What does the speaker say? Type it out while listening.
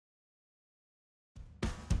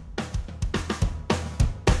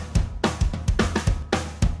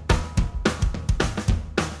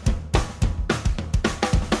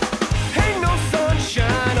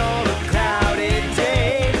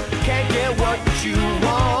what you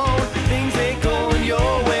want, things ain't going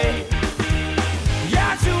your way.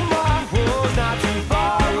 Yeah, tomorrow's not too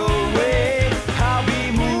far away. I'll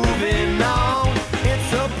be moving on,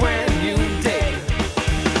 it's a brand new day.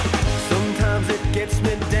 Sometimes it gets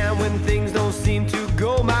me down when things don't seem to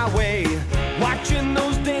go my way. Watching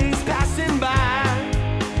those days passing by,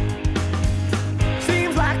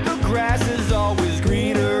 seems like the grass is always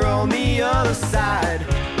greener on the other side.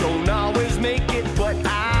 Don't always make it, but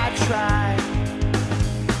I try.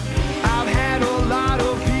 I've had a lot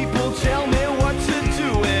of people tell me what to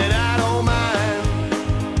do, and I don't mind.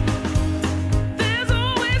 There's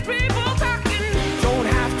always people talking. Don't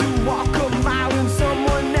have to walk a mile in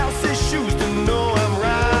someone else's shoes to know I'm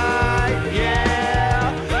right.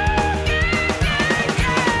 Yeah.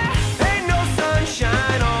 Ain't no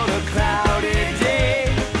sunshine on a cloudy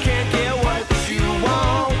day. Can't get what you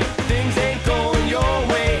want, things ain't going your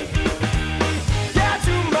way. Yeah,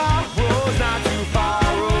 tomorrow's not too far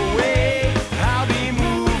away. I'll be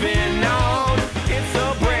moving on, it's a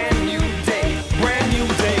brand new day, brand new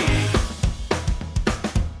day.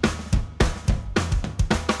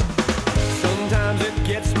 Sometimes it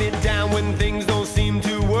gets me down when things don't seem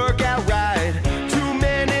to work out right. Too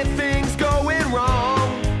many things going wrong.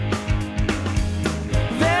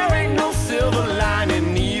 There ain't no silver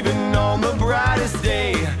lining even on the brightest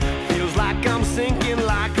day. Feels like I'm sinking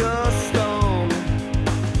like